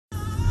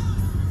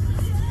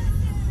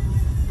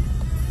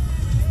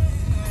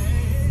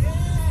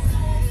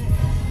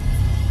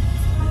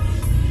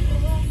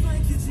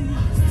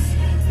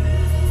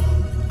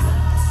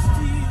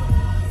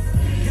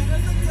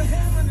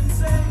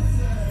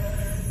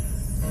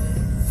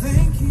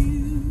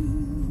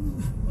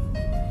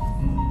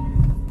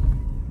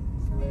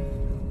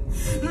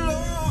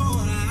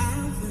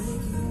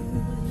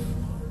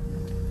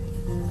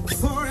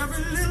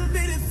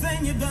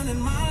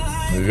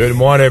Good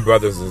morning,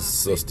 brothers and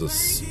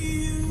sisters.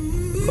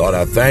 Lord,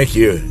 I thank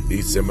you,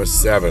 December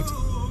 7th,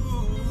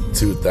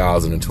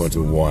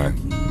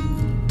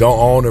 2021. Don't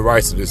own the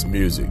rights to this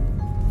music,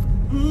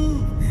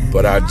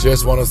 but I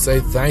just want to say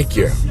thank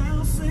you.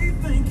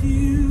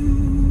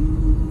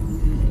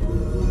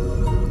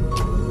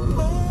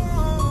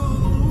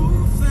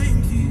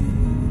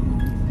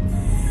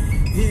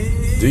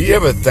 Do you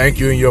ever thank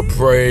you in your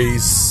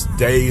praise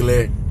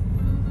daily?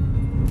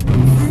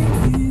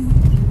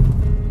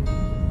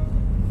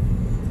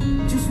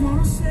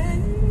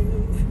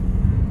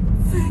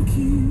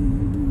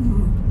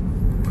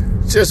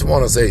 Just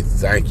want to say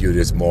thank you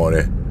this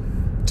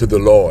morning to the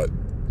Lord,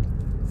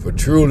 for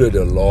truly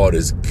the Lord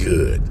is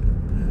good.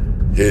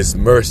 His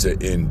mercy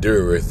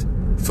endureth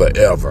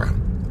forever.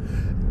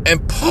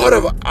 And part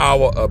of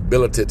our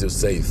ability to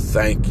say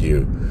thank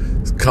you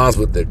comes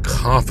with the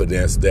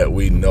confidence that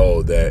we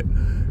know that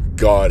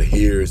God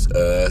hears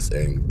us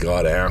and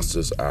God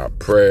answers our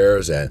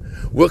prayers, and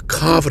we're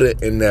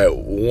confident in that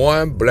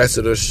one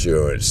blessed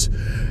assurance.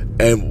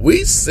 And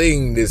we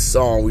sing this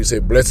song, we say,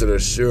 blessed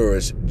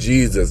assurance,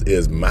 Jesus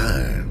is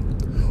mine.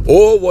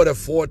 Oh, what a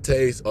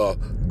foretaste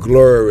of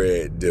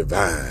glory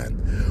divine.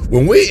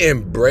 When we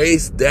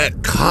embrace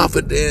that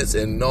confidence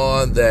and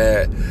knowing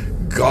that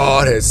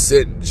God has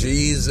sent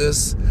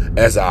Jesus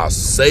as our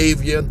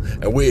Savior,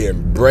 and we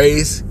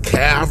embrace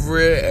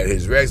Calvary and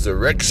His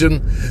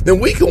resurrection,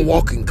 then we can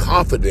walk in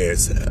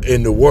confidence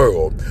in the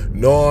world,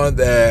 knowing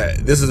that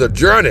this is a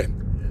journey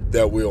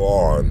that we're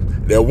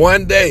on, that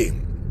one day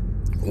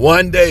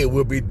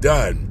we'll be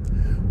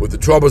done with the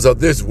troubles of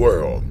this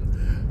world.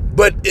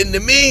 But in the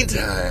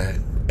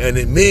meantime, and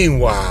in the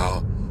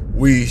meanwhile,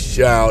 we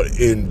shall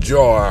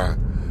enjoy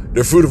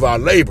the fruit of our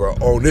labor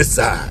on this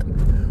side.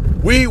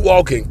 We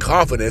walk in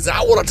confidence.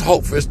 I want to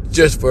talk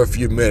just for a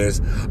few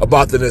minutes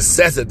about the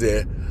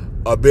necessity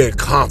of being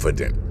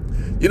confident.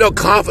 You know,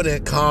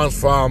 confidence comes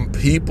from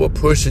people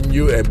pushing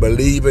you and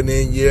believing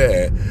in you,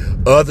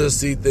 and others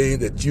see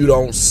things that you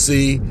don't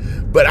see.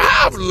 But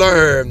I've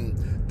learned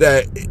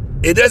that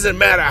it doesn't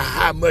matter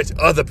how much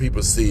other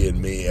people see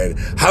in me and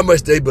how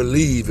much they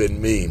believe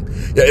in me.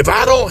 If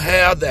I don't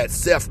have that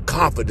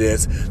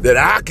self-confidence that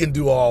I can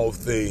do all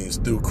things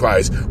through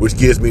Christ, which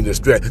gives me the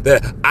strength,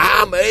 that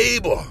I'm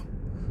able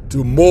to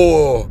do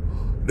more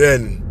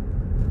than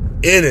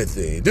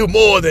anything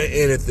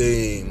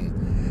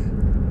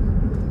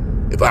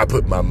if I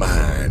put my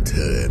mind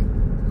to it.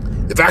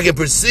 If I can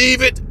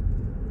perceive it,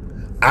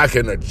 I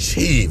can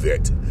achieve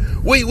it.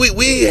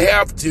 We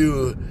have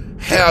to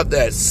have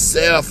that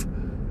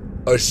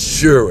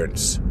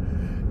self-assurance.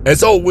 And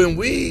so when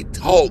we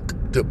talk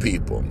to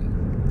people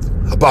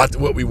about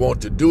what we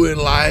want to do in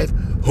life,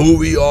 who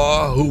we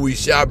are, who we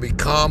shall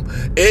become,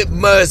 it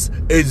must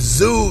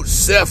exude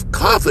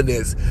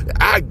self-confidence.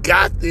 I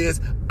got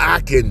this. I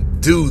can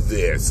do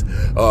this.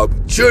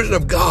 Children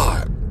of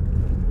God,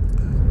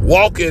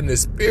 walk in the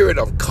spirit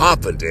of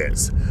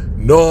confidence,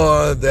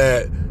 knowing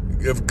that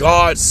if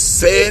God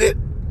said it,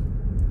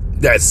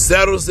 that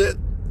settles it.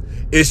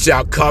 It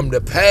shall come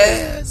to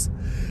pass.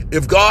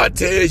 If God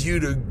tells you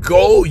to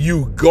go,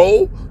 you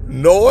go,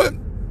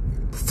 knowing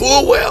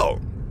full well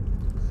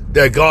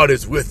that God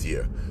is with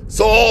you.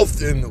 So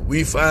often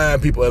we find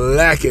people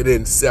lacking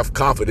in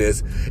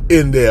self-confidence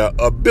in their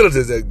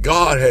abilities that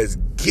God has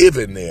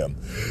given them.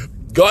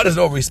 God is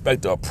no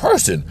respecter of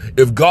person.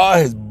 If God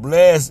has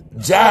blessed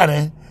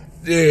Johnny,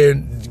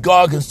 then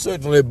God can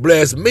certainly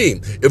bless me.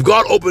 If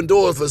God opened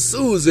doors for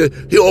Susan,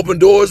 He'll open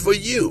doors for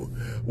you.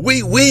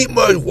 We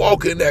must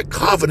walk in that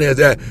confidence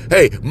that,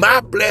 hey, my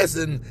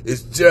blessing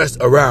is just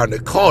around the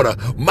corner.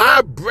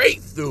 My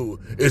breakthrough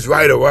is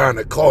right around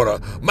the corner.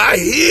 My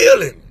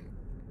healing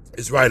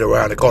is right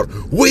around the corner.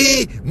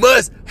 We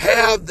must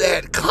have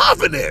that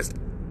confidence.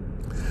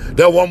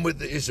 That woman with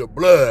the issue of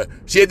blood,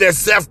 she had that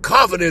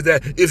self-confidence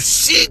that if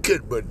she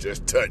could but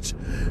just touch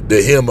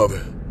the hem of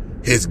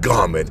His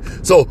garment.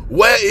 So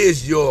where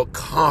is your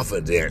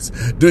confidence?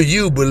 Do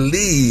you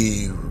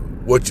believe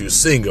what you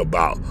sing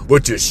about,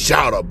 what you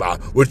shout about,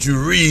 what you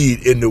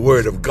read in the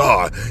Word of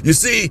God? You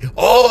see,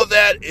 all of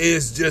that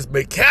is just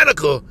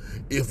mechanical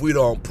if we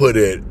don't put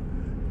it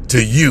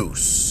to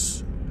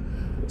use.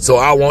 So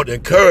I want to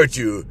encourage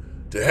you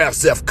to have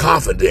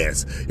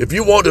self-confidence. If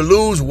you want to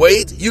lose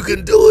weight, you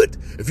can do it.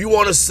 If you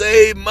want to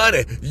save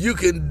money, you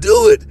can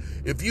do it.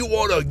 If you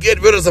want to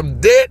get rid of some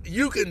debt,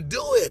 you can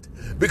do it,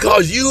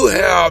 because you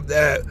have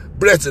that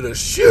blessed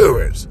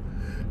assurance.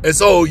 And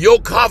so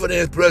your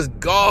confidence plus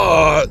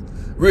God's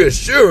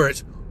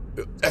reassurance,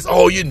 that's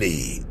all you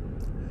need.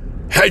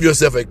 Have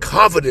yourself a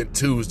confident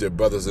Tuesday,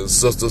 brothers and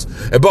sisters.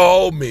 And by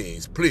all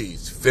means,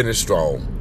 please finish strong.